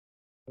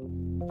Alright,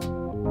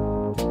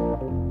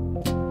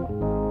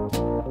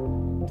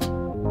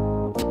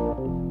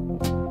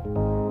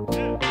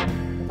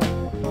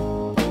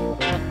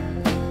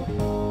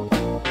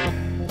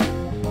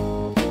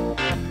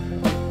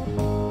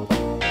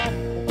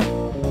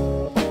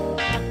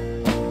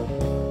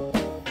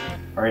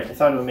 I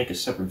thought I would make a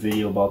separate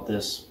video about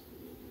this.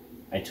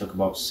 I took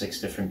about 6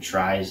 different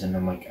tries and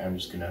I'm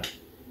just gonna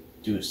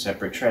do it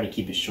separate, try to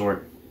keep it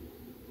short.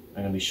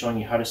 I'm gonna be showing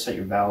you how to set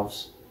your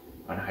valves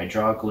on a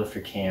hydraulic lifter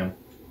cam.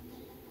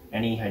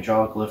 Any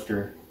hydraulic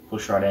lifter,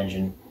 pushrod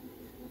engine,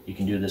 you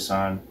can do this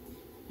on.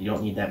 You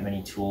don't need that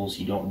many tools,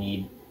 you don't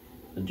need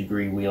the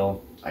degree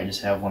wheel. I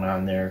just have one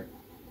on there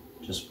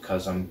just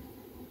because I'm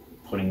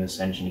putting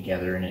this engine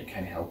together and it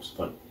kind of helps,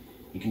 but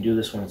you can do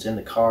this when it's in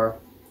the car.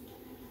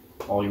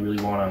 All you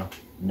really want to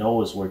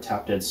know is where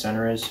top dead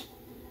center is.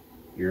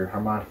 Your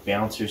harmonic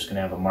balancer is going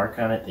to have a mark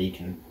on it that you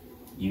can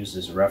use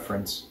as a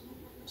reference.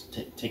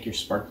 Take your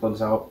spark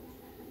plugs out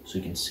so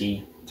you can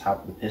see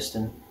top of the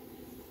piston.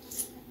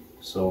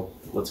 So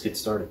let's get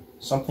started.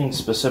 Something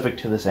specific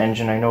to this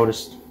engine I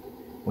noticed,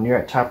 when you're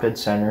at top dead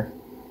center,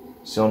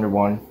 cylinder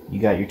 1, you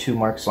got your 2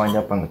 marks lined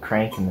up on the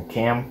crank and the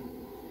cam.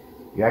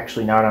 You're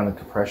actually not on the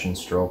compression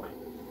stroke,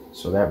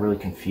 so that really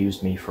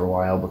confused me for a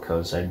while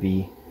because I'd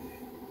be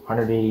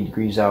 180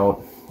 degrees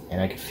out and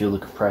I could feel the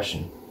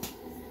compression.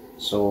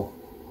 So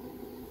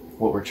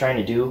what we're trying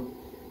to do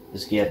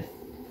is get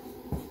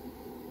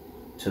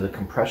to the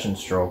compression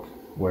stroke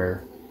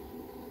where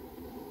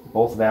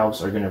both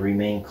valves are going to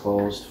remain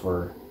closed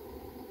for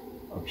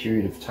a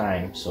period of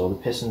time. So the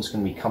piston's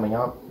going to be coming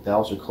up,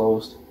 valves are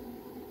closed,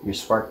 your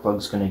spark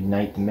plug's going to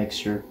ignite the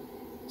mixture,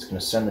 it's going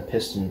to send the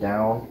piston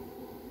down,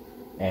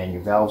 and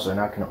your valves are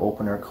not going to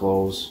open or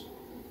close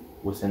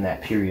within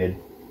that period.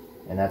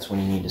 And that's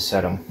when you need to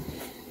set them.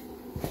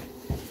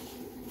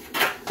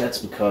 That's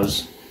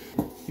because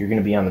you're going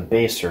to be on the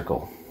base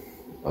circle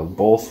of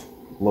both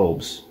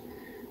lobes.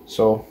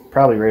 So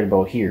probably right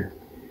about here.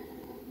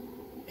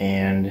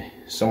 And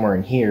somewhere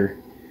in here,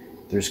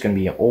 there's going to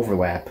be an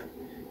overlap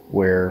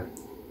where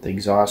the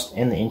exhaust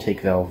and the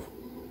intake valve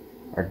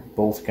are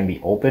both going to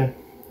be open.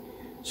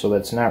 So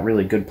that's not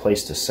really a good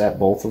place to set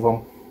both of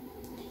them.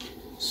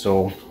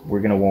 So we're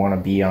going to want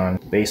to be on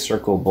base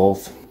circle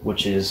both,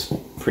 which is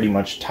pretty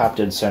much top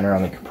dead center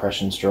on the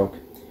compression stroke.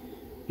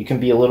 You can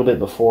be a little bit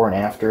before and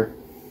after.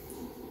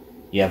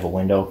 You have a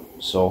window,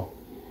 so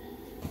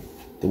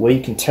the way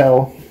you can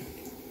tell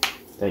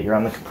that you're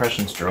on the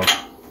compression stroke.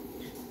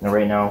 Now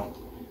right now,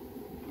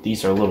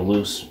 these are a little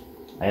loose.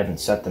 I haven't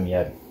set them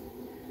yet,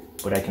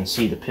 but I can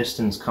see the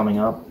pistons coming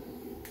up.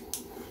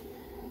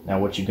 Now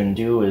what you're going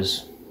to do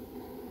is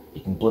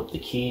you can blip the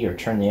key or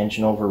turn the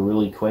engine over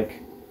really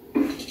quick.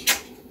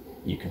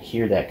 You can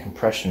hear that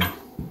compression.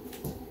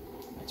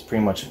 It's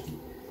pretty much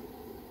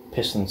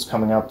pistons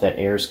coming up, that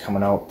air's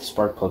coming out the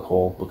spark plug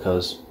hole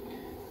because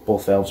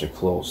both valves are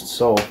closed.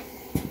 So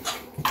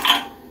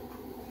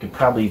you can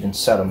probably even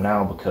set them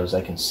now because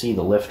I can see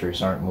the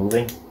lifters aren't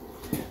moving.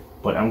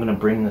 But I'm going to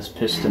bring this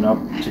piston up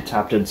to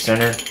top dead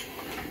center.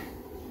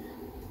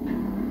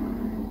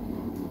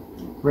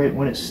 Right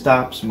when it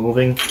stops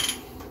moving,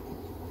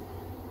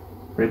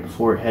 right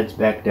before it heads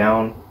back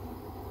down,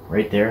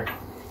 right there.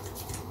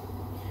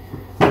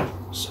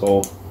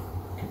 So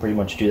you can pretty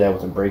much do that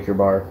with a breaker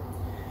bar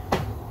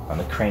on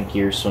the crank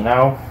gear. So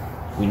now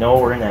we know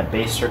we're in that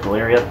base circle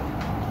area,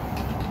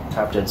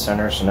 top dead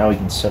center, so now we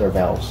can set our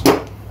valves.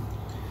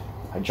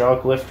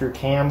 Hydraulic lifter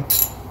cam,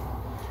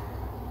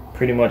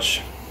 pretty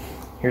much,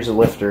 here's a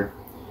lifter.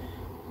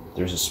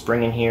 There's a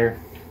spring in here.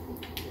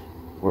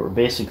 What we're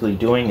basically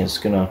doing is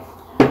going to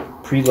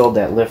preload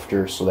that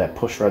lifter so that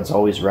push rod's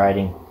always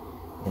riding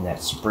in that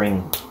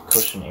spring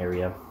cushion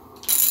area.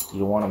 You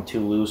don't want them too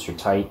loose or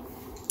tight.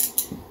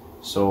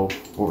 So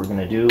what we're going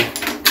to do,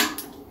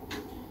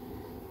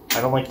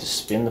 I don't like to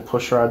spin the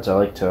push rods, I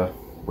like to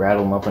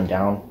rattle them up and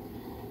down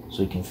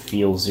so you can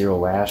feel zero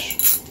lash.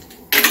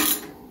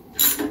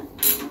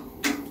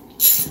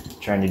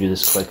 Trying to do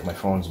this quick, my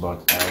phone's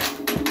about to die.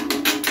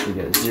 So we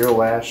get a zero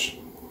lash.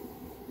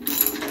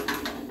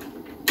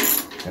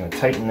 I'm going to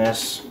tighten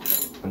this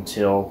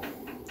until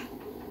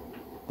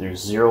there's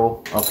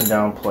zero up and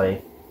down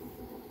play.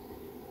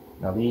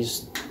 Now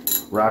these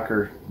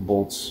rocker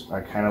bolts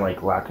are kind of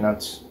like lock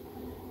nuts,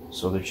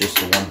 so they're just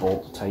the one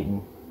bolt to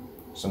tighten.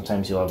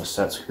 Sometimes you'll have a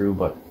set screw,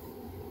 but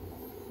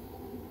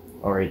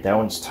alright, that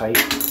one's tight.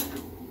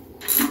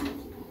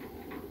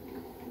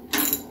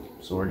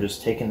 So we're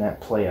just taking that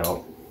play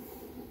out.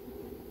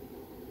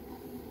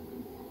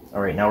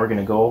 Alright, now we're going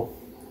to go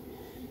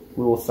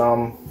rule of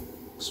thumb,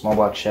 small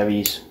block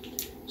Chevys,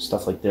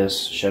 stuff like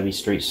this, Chevy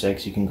straight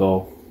 6, you can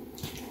go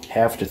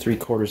 1/2 to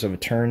 3/4 of a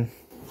turn.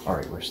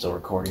 Alright, we're still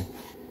recording.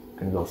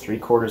 I'm going to go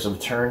 3/4 of a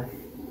turn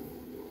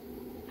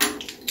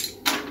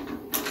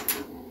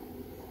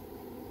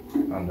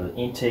on the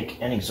intake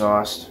and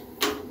exhaust,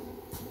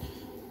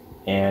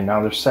 and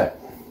now they're set.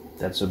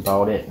 That's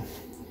about it.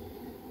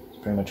 That's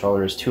pretty much all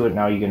there is to it.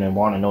 Now you're going to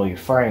want to know your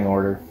firing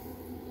order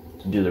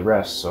to do the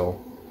rest.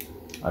 So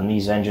on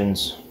these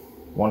engines,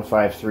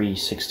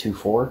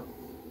 153624.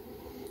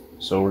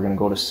 So we're going to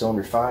go to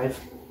cylinder 5,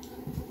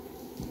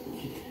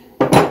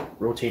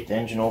 rotate the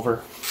engine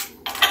over.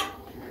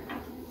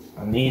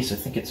 On these, I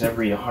think it's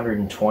every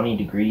 120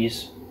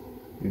 degrees.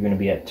 You're going to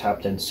be at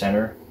top dead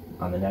center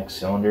on the next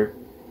cylinder.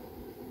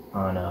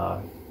 On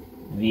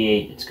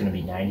V8, it's going to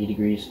be 90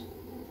 degrees.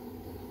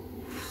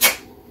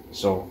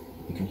 So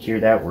you can hear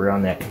that we're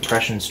on that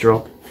compression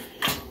stroke.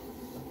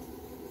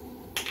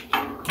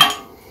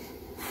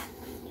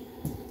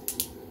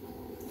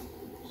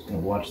 Just going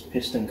to watch the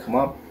piston come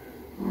up.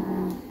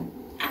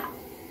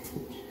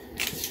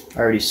 I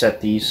already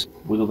set these.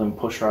 Wiggle them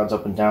push rods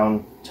up and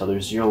down until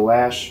there's 0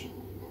 lash.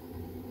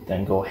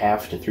 Then go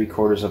 1/2 to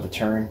 3/4 of a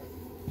turn.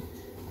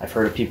 I've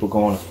heard of people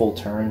going a full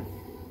turn,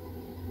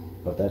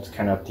 but that's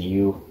kind of up to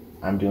you.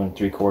 I'm doing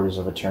 3/4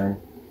 of a turn.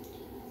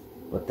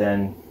 But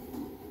then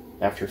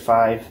after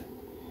 5,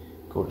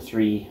 go to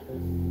 3,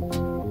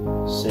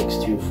 6,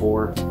 2,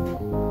 4.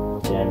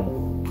 Then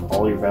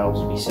all your valves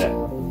will be set.